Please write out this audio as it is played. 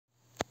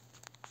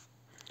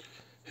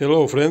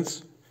Hello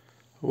friends,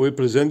 we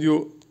present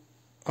you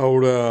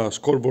our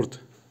scoreboard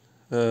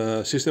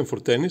system for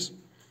tennis.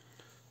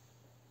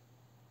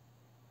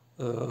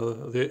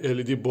 The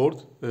LED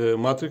board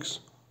matrix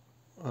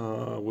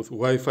with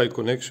Wi-Fi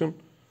connection,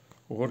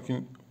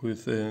 working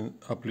with an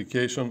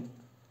application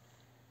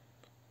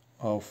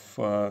of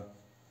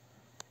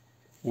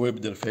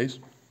web interface.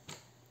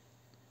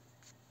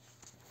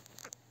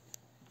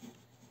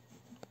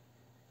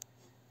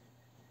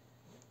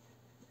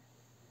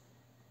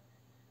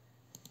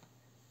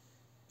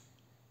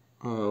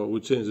 We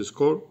change the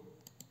score.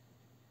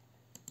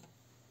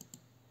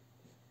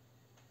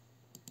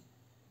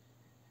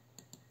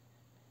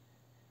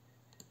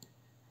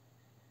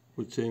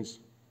 We change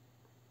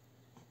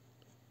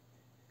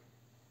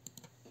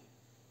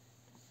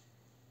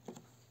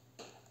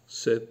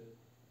set.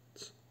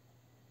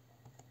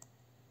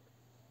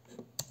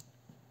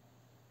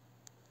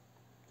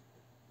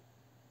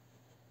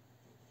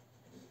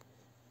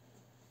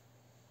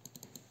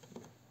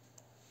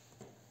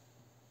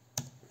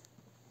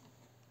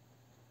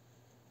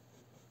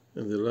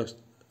 And the last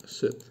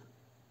set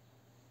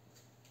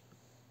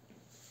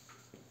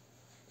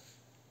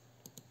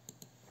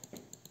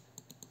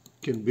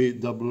can be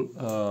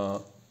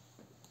double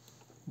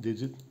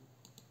digit.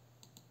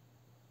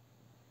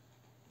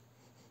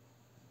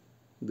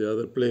 The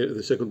other player,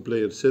 the second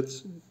player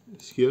sets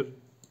is here.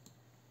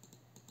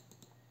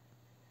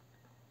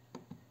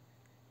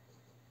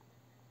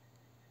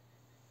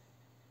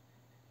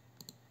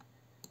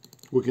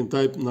 We can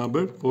type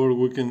number or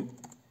we can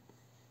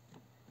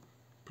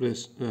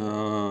press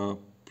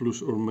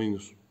plus or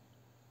minus.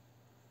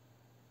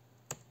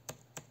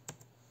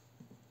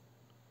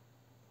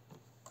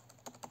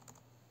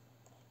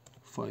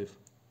 Five.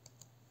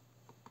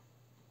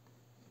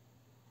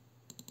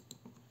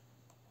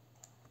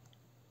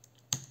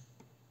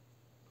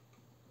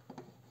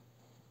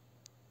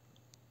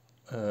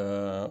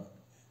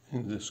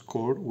 In the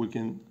score we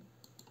can,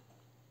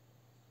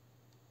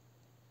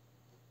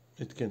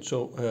 it can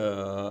show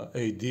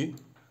AD.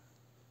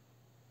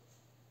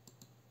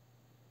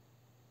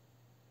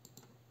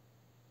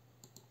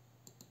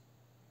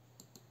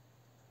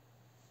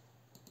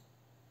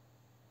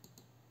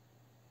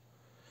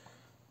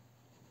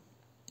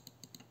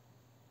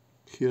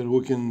 Here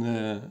we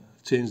can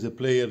change the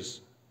player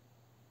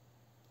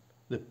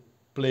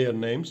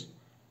names.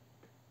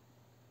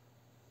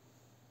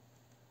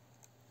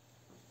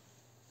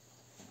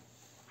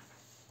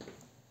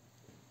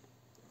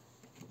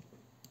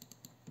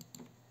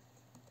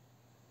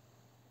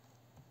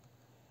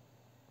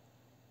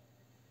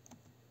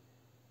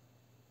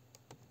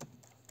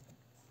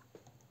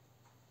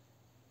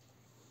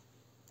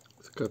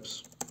 With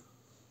caps.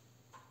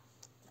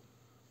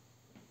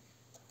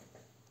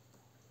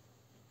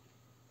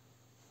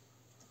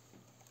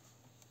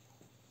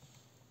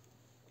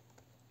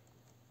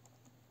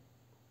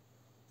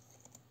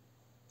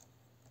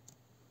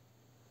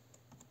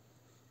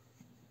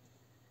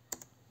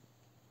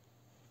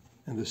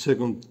 And the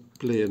second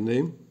player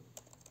name.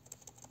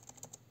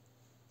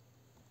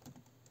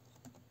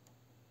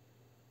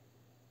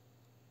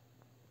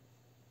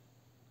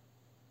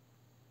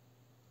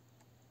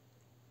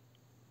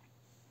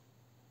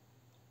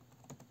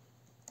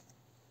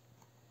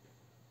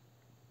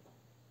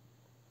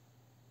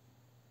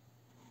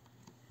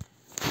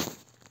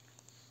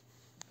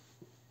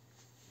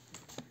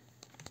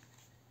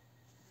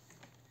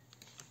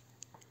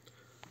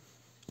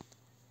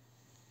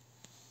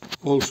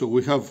 Also,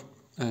 we have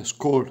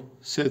score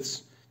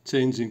sets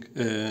changing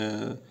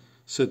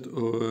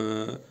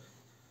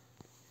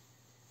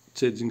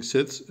changing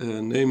sets,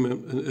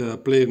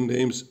 player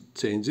names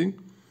changing,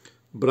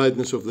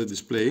 brightness of the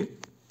display,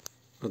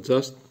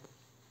 adjust,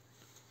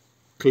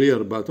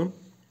 clear button,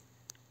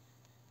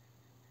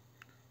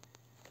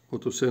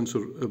 auto sensor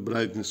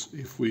brightness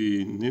if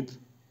we need.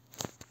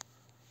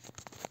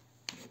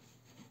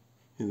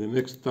 In the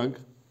next tag,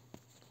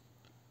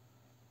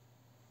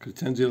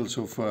 credentials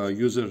of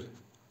user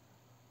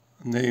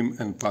name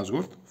and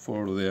password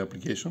for the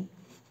application.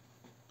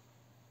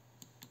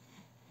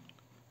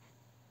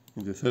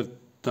 In the third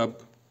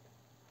tab,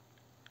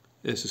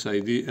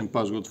 SSID and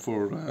password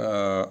for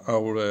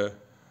our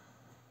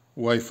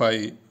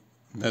Wi-Fi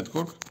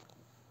network.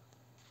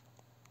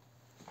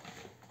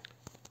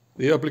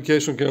 The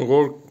application can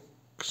work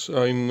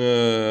in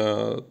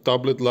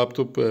tablet,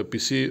 laptop,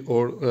 PC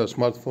or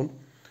smartphone.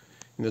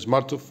 In a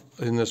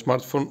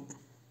smartphone,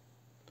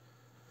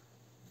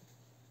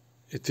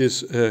 it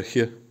is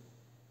here.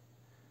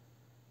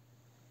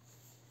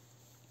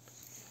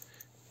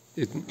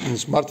 In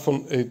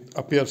smartphone, it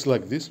appears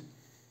like this.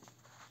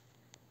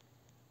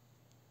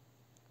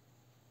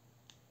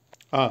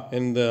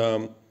 And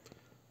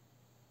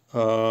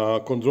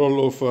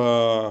control of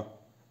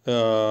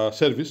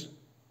service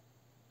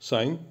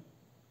sign.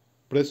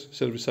 Press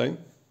service sign.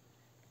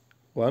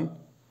 1.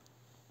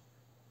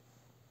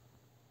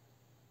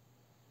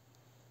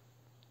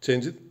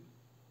 Change it.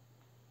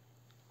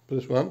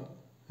 Press 1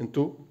 and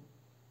 2.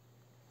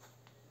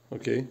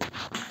 Okay.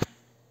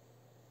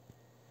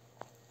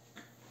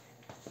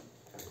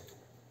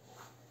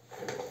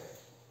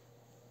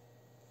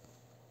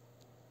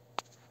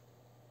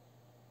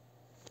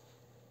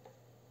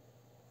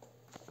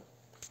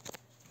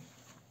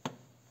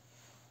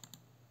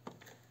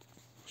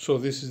 So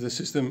this is the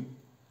system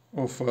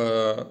of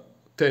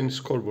tennis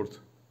scoreboard,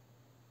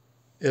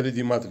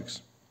 LED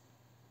matrix.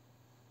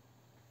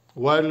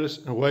 Wireless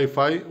and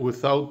Wi-Fi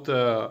without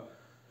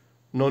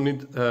no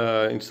need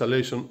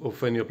installation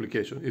of any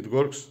application. It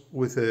works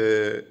with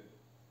a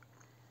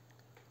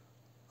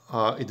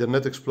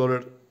Internet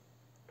Explorer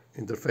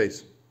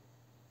interface.